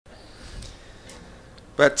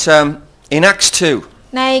But in Acts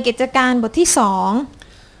 2, ในกิจการบทที่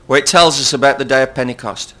where it tells us about the day of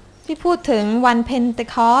Pentecost, 2ที่พูดถึงวันเพนเท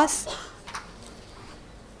คอส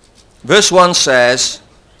verse 1 says,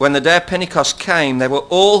 when the day of Pentecost came, they were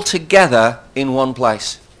all together in one place.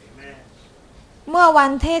 เมื่อวั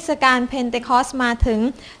นเทศกาลเพนเทคอสมาถึง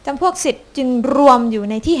จำพวกศิษย์จึงรวมอยู่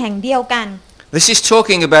ในที่แห่งเดียวกัน This is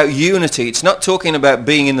talking about unity. It's not talking about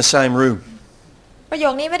being in the same room. ประโย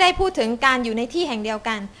คนี้ไม่ได้พูดถึงการอยู่ในที่แห่งเดียว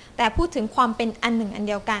กันแต่พูดถึงความเป็นอันหนึ่งอันเ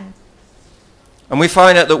ดียวกัน And we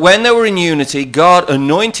find out that when they were in unity, God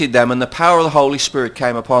anointed them and the power of the Holy Spirit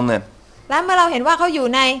came upon them. และเมื่อเราเห็นว่าเขาอยู่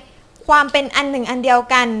ในความเป็นอันหนึ่งอันเดียว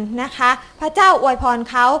กันนะคะพระเจ้าอวยพร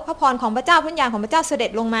เขาพระพรของพระเจ้าพระวิญญาณของพระเจ้าเสด็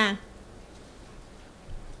จลงมา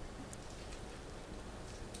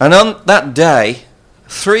And on that day,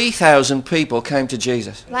 3,000 people came to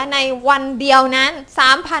Jesus. และในวันเดียวนั้น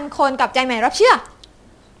 3,000 คนกลับใจใหม่รับเชื่อ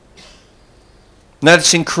Now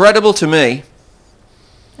it's incredible to me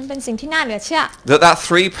มันเป็นสิ่งที่น่าเหลือเชื่อ that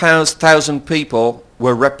 3,000 people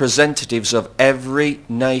were representatives of every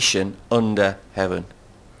nation under heaven.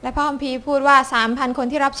 และพระคัมภีร์พูดว่า 3,000 คน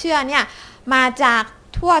ที่รับเชื่อเนี่ยมาจาก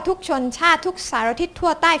ทั่วทุกชนชาติทุกสารทิศทั่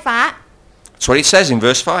วใต้ฟ้า That's what it says in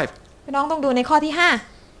verse 5. พี่น้องต้องดูในข้อที่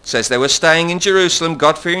It says they were staying in Jerusalem,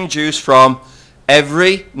 God-fearing Jews from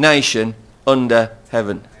every nation under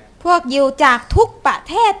heaven. 5พวกยิวจากทุกประ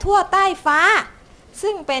เทศทั่วใต้ฟ้า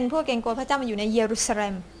ซึ่งเป็นพวกเกรงกลัวพระเจ้ามาอยู่ในเยรูซาเล็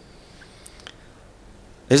ม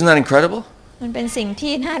Isn't that incredible? มันเป็นสิ่ง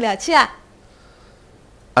ที่น่าเหลือเชื่อ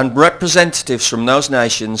And representatives from those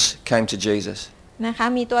nations came to Jesus. นะคะ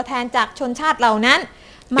มีตัวแทนจากชนชาติเหล่านั้น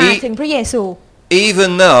มาถึงพระเยซู Even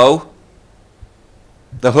though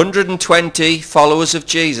the 120 followers of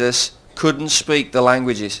Jesus couldn't speak the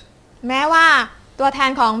languages. แม้ว่าตัวแทน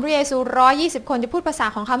ของพระเยซู120คนจะพูดภาษา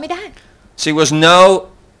ของเขาไม่ได้ See, it was no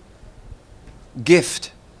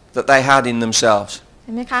gift that they had in themselves. เ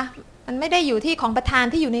ห็นไหมคะมันไม่ได้อยู่ที่ของประทาน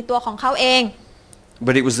ที่อยู่ในตัวของเขาเอง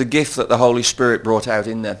But it was the gift that the Holy Spirit brought out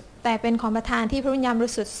in them. แต่เป็นของประทานที่พระวิญญาณบ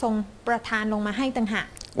ริสุทธิ์ทรงประทานลงมาให้ต่างหาก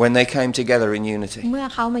When they came together in unity. เมื่อ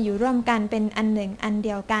เขามาอยู่ร่วมกันเป็นอันหนึ่งอันเ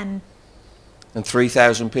ดียวกัน And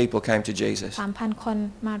 3,000 people came to Jesus. 3,000 คน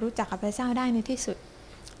มารู้จักกับพระเจ้าได้ในที่สุด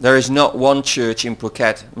There is not one church in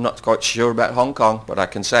Phuket, I'm not quite sure about Hong Kong, but I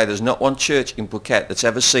can say there's not one church in Phuket that's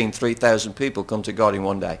ever seen 3,000 people come to God in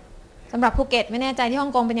one day. สำหรับภูเก็ตไม่แน่ใจที่ฮ่อ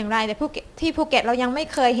งกงเป็นอย่างไรแต่ที่ภูเก็ตเรายังไม่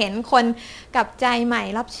เคยเห็นคนกับใจใหม่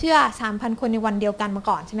รับเชื่อ 3,000 คนในวันเดียวกันมา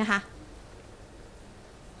ก่อนใช่ไหมคะ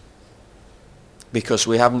Because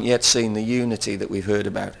we haven't yet seen the unity that we've heard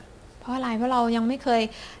about. เพราะอะไรเพราะเรายังไม่เคย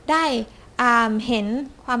ได้เห็น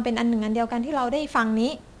ความเป็นอันหนึ่งอันเดียวกันที่เราได้ฟัง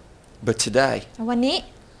นี้ But today, วันนี้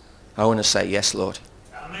I want to say yes, Lord.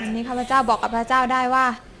 วันนี้ข้าพเจ้าบอกกับพระเจ้าได้ว่า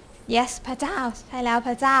yes พระเจ้าใช่แล้วพ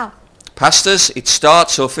ระเจ้า Pastors, it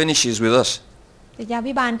starts or finishes with us. ศิษยา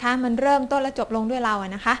ภิบาลคะมันเริ่มต้นและจบลงด้วยเราอ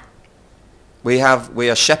ะนะคะ We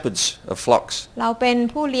are shepherds of flocks. เราเป็น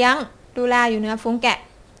ผู้เลี้ยงดูแลอยู่เหนือฝูงแกะ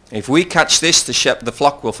If we catch this, the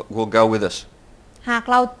flock will go with us. หาก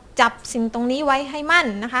เราจับสิ่งตรงนี้ไว้ให้มั่น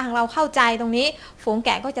นะคะหากเราเข้าใจตรงนี้ฝูงแก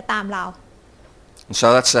ะก็จะตามเรา And so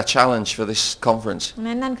that's the challenge for this conference.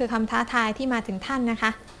 นั่นคือคำท้าทายที่มาถึงท่านนะค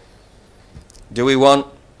ะ Do we want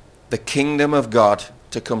the kingdom of God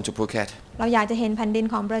to come to Phuket? เราอยากจะเห็นแผ่นดิน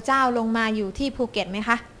ของพระเจ้าลงมาอยู่ที่ภูเก็ตไหมค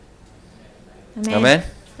ะ Amen.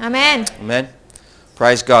 Amen. Amen.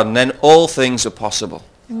 Praise God. And then all things are possible.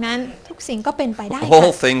 ดังนั้นทุกสิ่งก็เป็นไปได้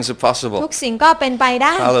All things are possible. ทุกสิ่งก็เป็นไปไ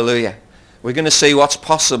ด้ Hallelujah. We're going to see what's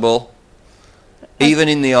possible even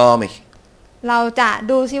in the army. เราจะ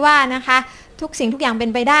ดูซิว่านะคะทุกสิ่งทุกอย่างเป็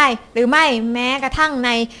นไปได้หรือไม่แม้กระทั่งใ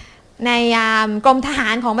นกรมทหา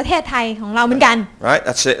รของประเทศไทยของเราเหมือนกัน Right?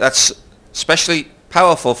 That's it. That's especially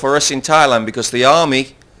powerful for us in Thailand because the army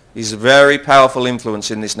is a very powerful influence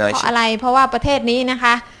in this เพราะ nation. อะไรเพราะว่าประเทศนี้นะค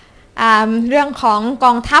ะเรื่องของก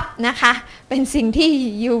องทัพนะคะเป็นสิ่งที่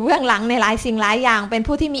อยู่เบื้องหลังในหลายสิ่งหลายอย่างเป็น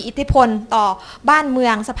ผู้ที่มีอิทธิพลต่อบ้านเมื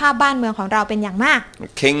องสภาพบ้านเมืองของเราเป็นอย่างมาก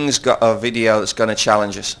King's got a video that's going to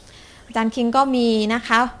challenge us. อาจารย์คิงก็มีนะค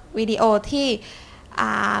ะวิดีโอที่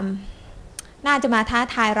น่าจะมาท้า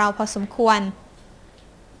ทายเราพอสมควร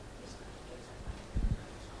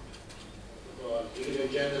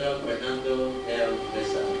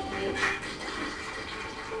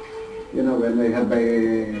You know, when I had my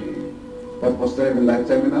post-Australian life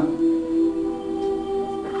seminar,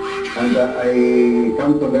 and I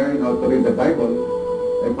come to learn how to read the Bible,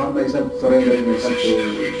 I found myself surrendering myself to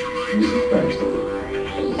Jesus Christ.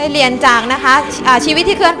 ได้เรียนจากนะคะชีวิต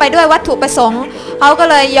ที่เคลื่อนไปด้วยวัตถุประสงค์เขาก็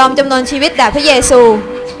เลยยอมจำนนชีวิตแด่พระเยซู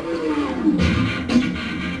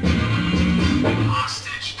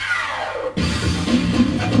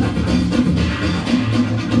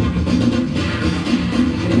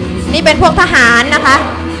เป็นพวกทหารนะคะ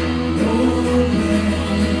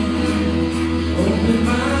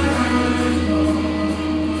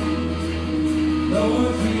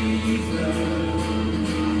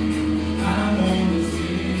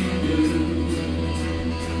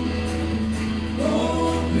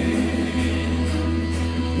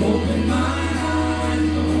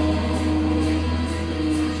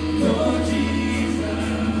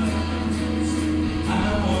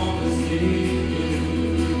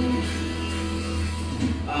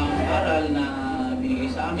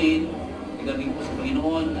Galing po sa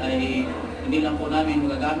Panginoon ay hindi lang po namin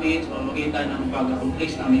magagamit sa pamamagitan ng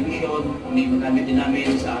pag-accomplish ng aming mission, kundi magamit din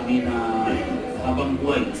namin sa aming habang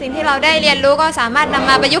buhay. สิ่งที่เราได้เรียนรู้ก็สามารถนำ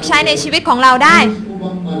มาประยุกต์ใช้ในชีวิตของเราได้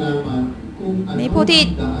มีผู้ที่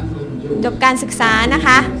จบการศึกษานะค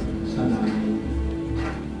ะ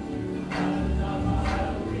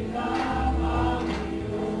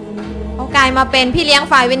เขากลายมาเป็นพี่เลี้ยง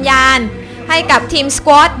ฝ่ายวิญญาณให้กับทีมสค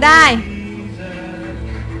วอตได้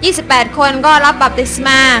28 คนก็รับบัพติศม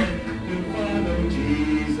า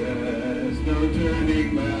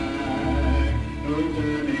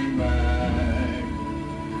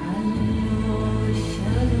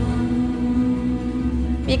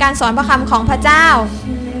มีการสอนพระคำของพระเจ้า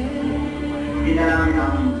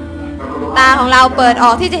ตาของเราเปิดอ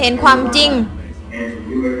อกที่จะเห็นความจริง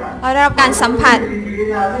เราได้รับการสัมผัส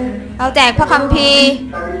เราแจกพระคัมภีร์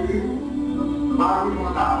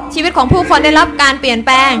ชีวิตของผู้คนได้รับการเปลี่ยนแป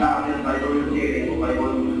ลง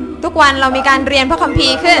ทุกวันเรามีการเรียนพระคัมภี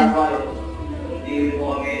ร์ขึ้น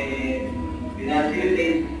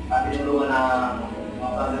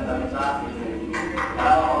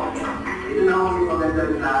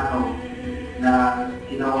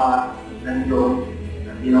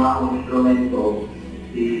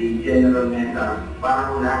si General Mesa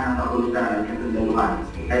para wala ng kapulutan ng Tuhan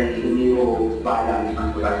ay hindi mo balang ng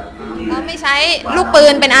Tuhan. เราไม่ใช้ลูกปื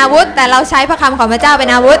นเป็นอาวุธแต่เราใช้พระคำของพระเจ้าเป็น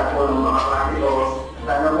อาวุธ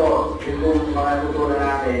Sana po, kung mga tutunan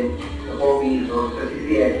natin sa COVID o sa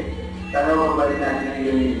CCS, sana po balik natin ang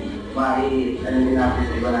unit, ano natin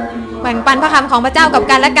sa iba natin. แบ่งปันพระคำของพระเจ้ากับ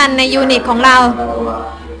กันและกันในยูนิตของเรา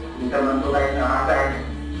Minsan man tunay na katay,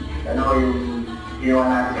 ano yung ginawa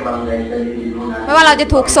natin sa barangay, sa libo natin. ไม่ว่าเราจะ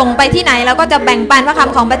ถูกส่งไปที่ไหนเราก็จะแบ่งปันพระค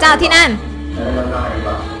ำของพระเจ้าที่นั่น Talagang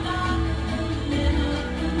kakaiba.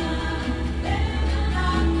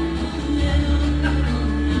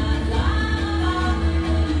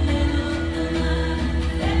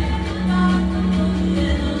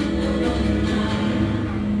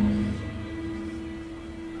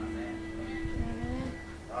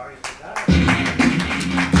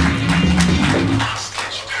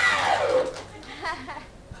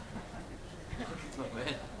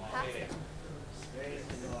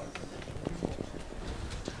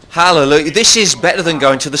 Hallelujah. This is better than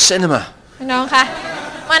going to the cinema. พี่น้องคะ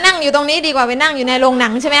มานั่งอยู่ตรงนี้ดีกว่าไปนั่งอยู่ในโรงหนั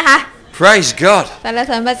งใช่ไหมคะ Praise God. สรรเ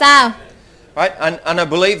สริญพระเจ้า Right? And I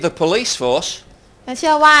believe the police force และเ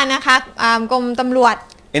ชื่อว่านะคะกรมตำรวจ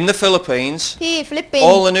in the Philippines, ที่ฟิลิปปินส์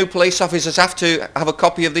all the new police officers have to have a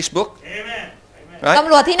copy of this book. Right? ต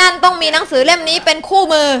ำรวจที่นั่นต้องมีหนังสือเล่มนี้เป็นคู่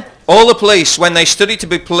มือ All the police, when they study to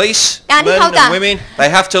be police, การที่ men เขาจะ and women, they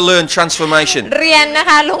have to learn transformation. เรียนนะ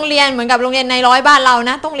คะโรงเรียนเหมือนกับโรงเรียนในร้อยบ้านเรา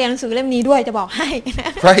นะต้องเรียนหนังสือเล่มนี้ด้วยจะบอกให้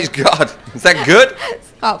Praise God. Is that good?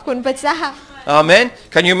 ขอบคุณพระเจ้า Amen.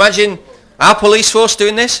 Can you imagine our police force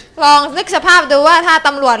doing this? ลองนึกสภาพดูว่าถ้าต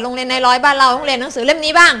ำรวจโรงเรียนในร้อยบ้านเราต้องเรียนหนังสือเล่ม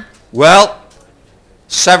นี้บ้าง Well,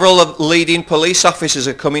 several of leading police officers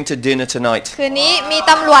are coming to dinner tonight. คืนนี้มี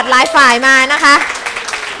ตำรวจหลายฝ่ายมานะคะ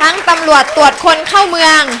ทั้งตำรวจตรวจคนเข้าเมื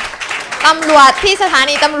องตำรวจที่สถา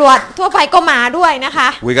นีตำรวจทั่วไปก็มาด้วยนะคะ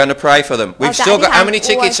We're going to pray for them. We've still got, how many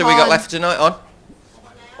tickets have we got อวยพร left tonight on?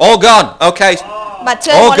 All gone. Okay. บัตรเ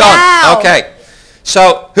ชิญหม All ดแล้ว gone. Okay. So,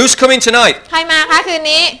 who's coming tonight? ใครมาคะคืน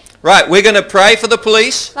นี้ Right, we're going to pray for the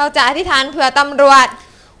police. เราจะอธิษฐานเผื่อตำรวจ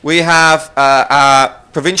We have our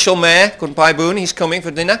provincial mayor, Kun Pai Boon, he's coming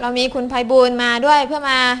for dinner. เรามีคุณไพบูลย์มาด้วยเพื่อ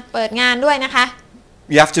มาเปิดงานด้วยนะคะ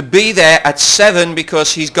You have to be there at 7 because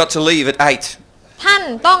he's got to leave at 8. ท่าน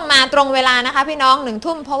ต้องมาตรงเวลานะคะพี่น้อง1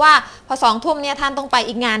 ทุ่มเพราะว่าพอ2 ทุ่มเนี่ยท่านต้องไป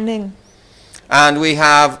อีกงานหนึ่ง And we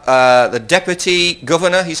have the deputy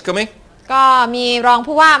governor, he's coming. ก็มีรอง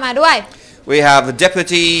ผู้ว่ามาด้วย We have the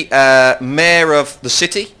deputy mayor of the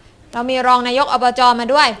city. เรามีรองนายกอบจมา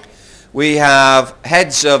ด้วย We have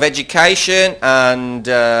heads of education and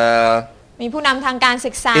มีผู้นำทางการ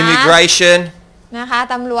ศึกษา immigration. นะคะ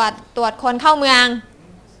ตำรวจตรวจคนเข้าเมือง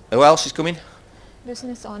Who else is coming?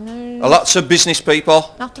 business owner Lots of business people.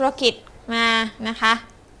 นักธุรกิจมานะคะ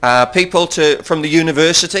People from the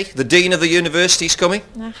university. The dean of the university is coming.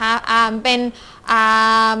 นะคะเป็น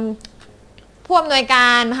ผ ผู้อำนวยกา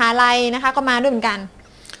รมหาลัยนะคะก็มาด้วยเหมือนกัน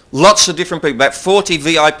Lots of different people. About 40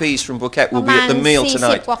 VIPs from Phuket ประ will be มาณ at the meal 40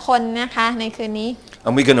 tonight. กว่าคนนะคะในคืนนี้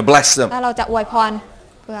And we're going to bless them. แล้วเราจะอวยพร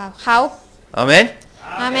เพื่อเขา Amen?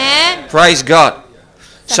 อาเมน Praise God.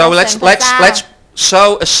 So let's สรรเสริญพระเจ้า let's sow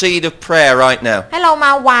a seed of prayer right now. ให้เราม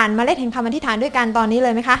าหว่านเมล็ดแห่งคำอธิษฐานด้วยกันตอนนี้เล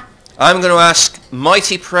ยไหมคะ I'm going to ask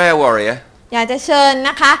Mighty Prayer Warrior, อยากจะเชิญน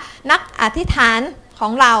ะคะนักอธิษฐานขอ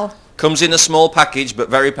งเรา comes in a small package but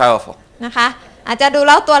very powerful. นะคะอาจจะดูแ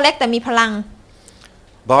ล้วตัวเล็กแต่มีพลัง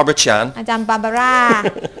Barbara Chan. อาจารย์บาบาร่า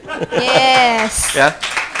yes Yeah?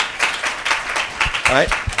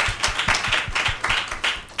 Right?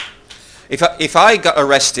 If I got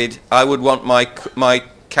arrested, I would want my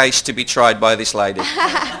case to be tried by this lady.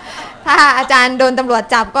 ถ้าอาจารย์โดนตำรวจ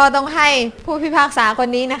จับก็ต้องให้ผู้พิพากษาคน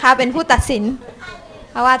นี้นะคะเป็นผู้ตัดสิน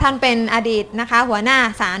เพราะว่าท่านเป็นอดีตนะคะหัวหน้า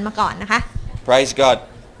ศาลมาก่อนนะคะ Praise God.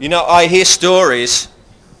 You know, I hear stories,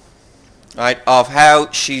 right, of how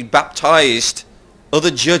she baptized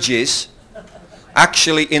other judges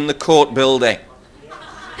actually in the court building.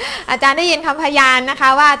 อาจารย์ได้ยินคำพยานนะคะ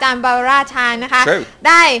ว่าอาจารย์บาบาร่าชานนะคะ True.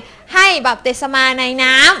 ได้ให้บัพติศมาใน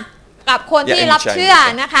น้ำกับคนที่ Yeah, รับ in เชื่อ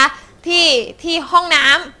นะคะที่ห้องน้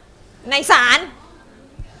ำในศาล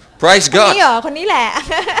Praise คนนี้ God. เหรอคนนี้แหละ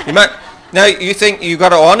Now you think you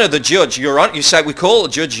got to honor the judge. You say we call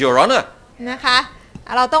the judge Your Honor. นะคะ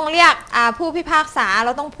เราต้องเรียกผู้พิพากษาเร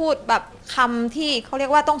าต้องพูดแบบคำที่เขาเรีย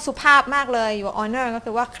กว่าต้องสุภาพมากเลย Your Honor ก็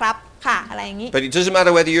คือว่าครับค่ะอะไรอย่างนี้ But it doesn't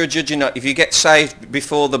matter whether you're a judge or not. If you get saved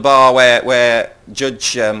before the bar where Judge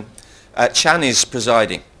Chan is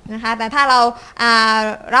presiding, นะคะแต่ถ้าเรา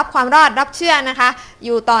รับความรอดรับเชื่อนะคะอ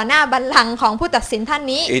ยู่ต่อหน้าบัลลังก์ของผู้ตัดสินท่าน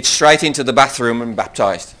นี้ it's straight into the bathroom and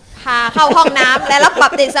baptized. พาเข้าห้องน้ำและรับบั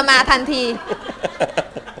พติศมาทันที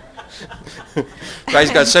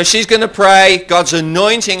Praise God. So she's going to pray God's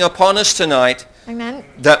anointing upon us tonight ดังนั้น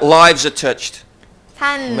that lives are touched. ท่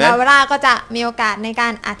าน Amen. บาบาร่าก็จะมีโอกาสในกา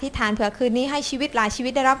รอธิษฐานเผื่อคืนนี้ให้ชีวิตหลายชีวิ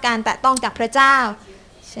ตได้รับการแตะต้องจากพระเจ้า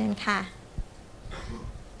เชิญค่ะ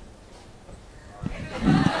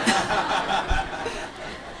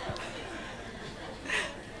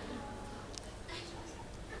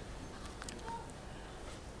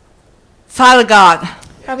Father God,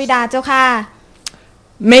 พระบิดาเจ้าค่ะ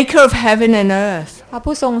maker of heaven and earth, พระ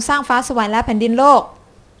ผู้ทรงสร้างฟ้าสวรรค์และแผ่นดินโลก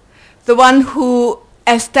the one who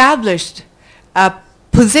established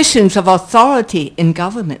positions of authority in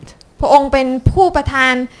government, พระองค์เป็นผู้ประทา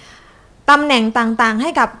นตำแหน่งต่างๆให้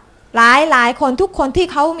กับหลายคนทุกคนที่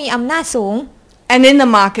เขามีอำนาจสูง and in the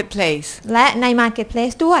marketplace. และใน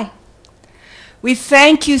Marketplace ด้วย We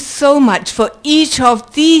thank you so much for each of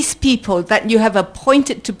these people that you have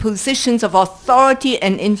appointed to positions of authority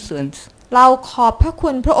and influence. เราขอบพระคุ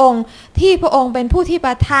ณพระองค์ที่พระองค์เป็นผู้ที่ป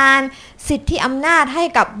ระทานสิทธิอำนาจให้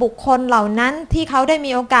กับบุคคลเหล่านั้นที่เขาได้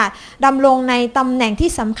มีโอกาสดำรงในตำแหน่งที่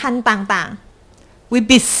สำคัญต่าง We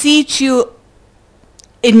beseech you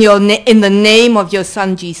in the name of your Son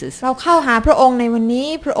Jesus. ๆเราเข้าหาพระองค์ในวันนี้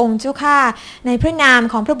พระองค์เจ้าข้าในพระนาม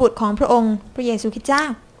ของพระบุตรของพระองค์พระเยซูคริสต์เจ้า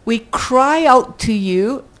We cry out to you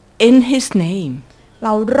in His name. เร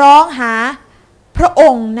าร้องหาพระอ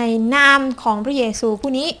งค์ในนามของพระเยซู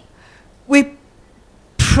ผู้นี้ We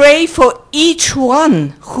pray for each one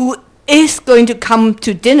who is going to come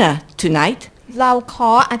to dinner tonight. เราข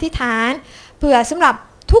ออธิษฐานเผื่อสำหรับ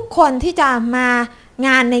ทุกคนที่จะมาง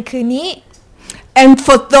านในคืนนี้ And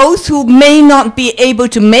for those who may not be able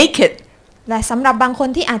to make it, และสำหรับบางคน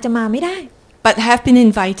ที่อาจจะมาไม่ได้ but have been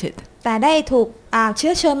invited. แต่ได้ถูกเชื้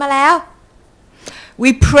อเชิญมาแล้ว We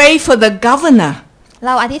pray for the governor เร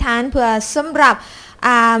าอธิษฐานเผื่อสำหรับ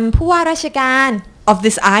ผู้ว่าราชการ of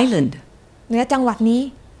this island, เหนือจังหวัดนี้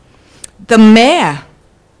the mayor,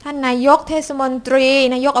 ท่านนายกเทศมนตรี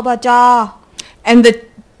นายกอบจ. and the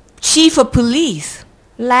chief of police,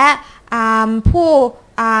 และผู้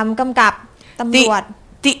กำกับตำรวจ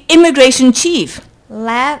the immigration chief, แ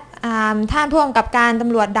ละท่านผู้กำกับการต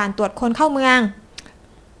ำรวจด่านตรวจคนเข้าเมือง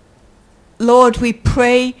Lord, we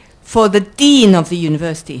pray for the dean of the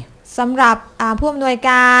university, สำหรับผู้อำนวย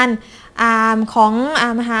การของ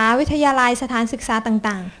มหาวิทยาลัยสถานศึกษา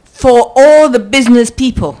ต่างๆ for all the business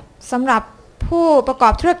people. สำหรับผู้ประกอ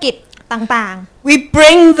บธุรกิจต่างๆ We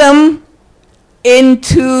bring them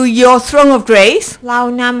into your throne of grace. เรา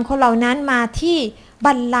นำคนเหล่านั้นมาที่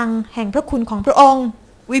บัลลังก์แห่งพระคุณของพระองค์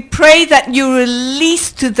We pray that you release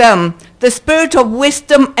to them the spirit of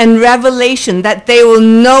wisdom and revelation, that they will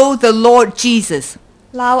know the Lord Jesus.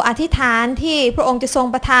 เราอธิษฐานที่พระองค์จะทรง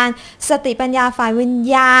ประทานสติปัญญาฝ่ายวิญ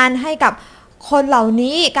ญาณให้กับคนเหล่า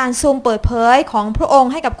นี้การทรงเปิดเผยของพระอง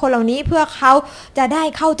ค์ให้กับคนเหล่านี้เพื่อเขาจะได้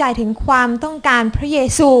เข้าใจถึงความต้องการพระเย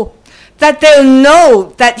ซู that they'll know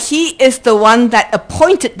that He is the one that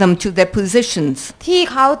appointed them to their positions. ที่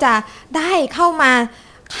เขาจะได้เข้ามา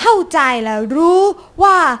เข้าใจและรู้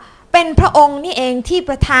ว่าเป็นพระองค์นี่เองที่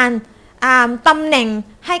ประทานตำแหน่ง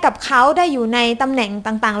ให้กับเขาได้อยู่ในตำแหน่ง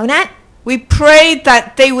ต่างๆแล้วนะ We pray that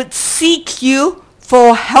they would seek you for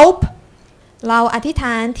help, เราอธิษฐ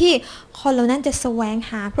านที่คนเหล่านั้นจะแสวง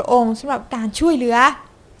หาพระองค์สำหรับการช่วยเหลือ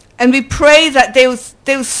and we pray that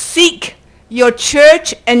they'll seek your church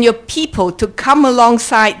and your people to come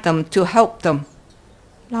alongside them to help them.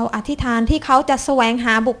 เราอธิษฐานที่เขาจะแสวงห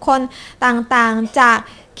าบุคคลต่างๆจาก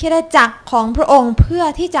คริสตจักรของพระองค์เพื่อ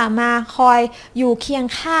ที่จะมาคอยอยู่เคียง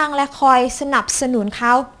ข้างและคอยสนับสนุนเข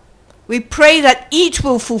า We pray that each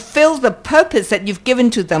will fulfill the purpose that you've given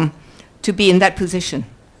to them to be in that position.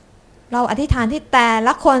 เราอธิษฐานที่แต่ล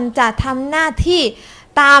ะคนจะทำหน้าที่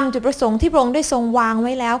ตามจุดประสงค์ที่พระองค์ได้ทรงวางไ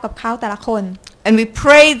ว้แล้วกับเขาแต่ละคน And we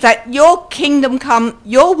pray that your kingdom come,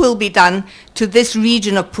 your will be done to this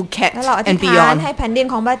region of และเราอ Phuket ธิ and ษฐาน beyond. ให้แผ่นดิน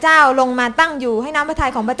ของพระเจ้าลงมาตั้งอยู่ให้น้ำพระทั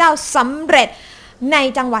ยของพระเจ้าสำเร็จใน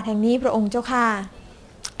จังหวัดแห่งนี้พระองค์เจ้าค่ะ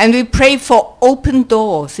And we pray for open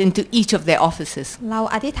doors into each of their offices. เรา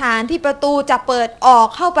อธิษฐานที่ประตูจะเปิดออก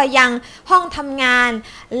เข้าไปยังห้องทำงาน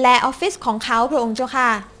และออฟฟิศของเขาพระองค์เจ้าค่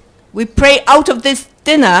ะ We pray out of this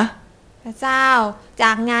dinner, พระเจ้าจ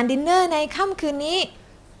ากงานดินเนอร์ในค่ำคืนนี้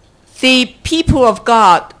the people of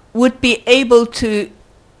God would be able to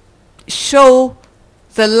show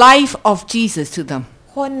the life of Jesus to them.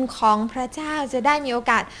 คนของพระเจ้าจะได้มีโอ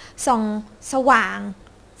กาสส่องสว่าง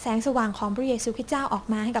แสงสว่างของพระเยซูคริสต์เจ้าออก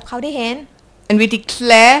มาให้กับเขาได้เห็น And we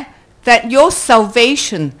declare that your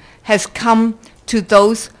salvation has come to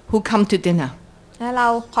those who come to dinner. และเรา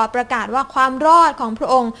ขอประกาศว่าความรอดของพระ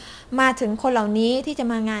องค์มาถึงคนเหล่านี้ที่จะ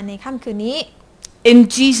มางานในค่ำคืนนี้ In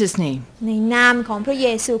Jesus' name. ในนามของพระเย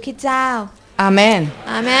ซูคริสต์เจ้า Amen.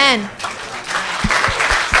 อาเมน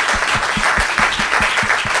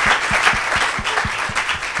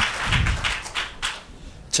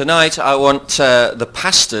Tonight I want the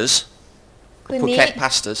pastors, คืนนี้ Phuket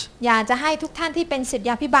pastors, อยากจะให้ทุกท่านที่เป็นศิษ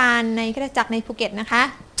ยาภิบาลในคริสตจักรในภูเก็ตนะคะ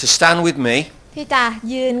to stand with me ที่จะ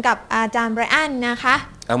ยืนกับอาจารย์ไบรอันนะคะ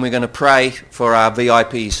and we're going to pray for our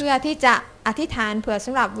VIPs. เพื่อที่จะอธิษฐานเผื่อส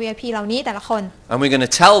ำหรับ VIP เหล่านี้แต่ละคน And we're going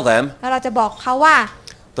to tell them แล้วเราจะบอกเขาว่า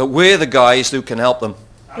that we're the guys who can help them.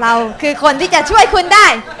 เราคือคนที่จะช่วยคุณได้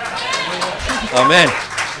Amen.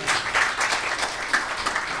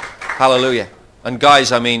 Hallelujah. And guys,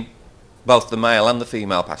 I mean both the male and the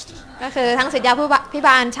female pastors. ก็คือทั้งศิษยาภิบ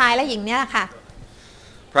าลชายและหญิงเนี่ยแหละค่ะ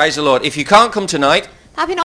Praise the Lord. If you can't come tonight, ถ้าพี่น้อง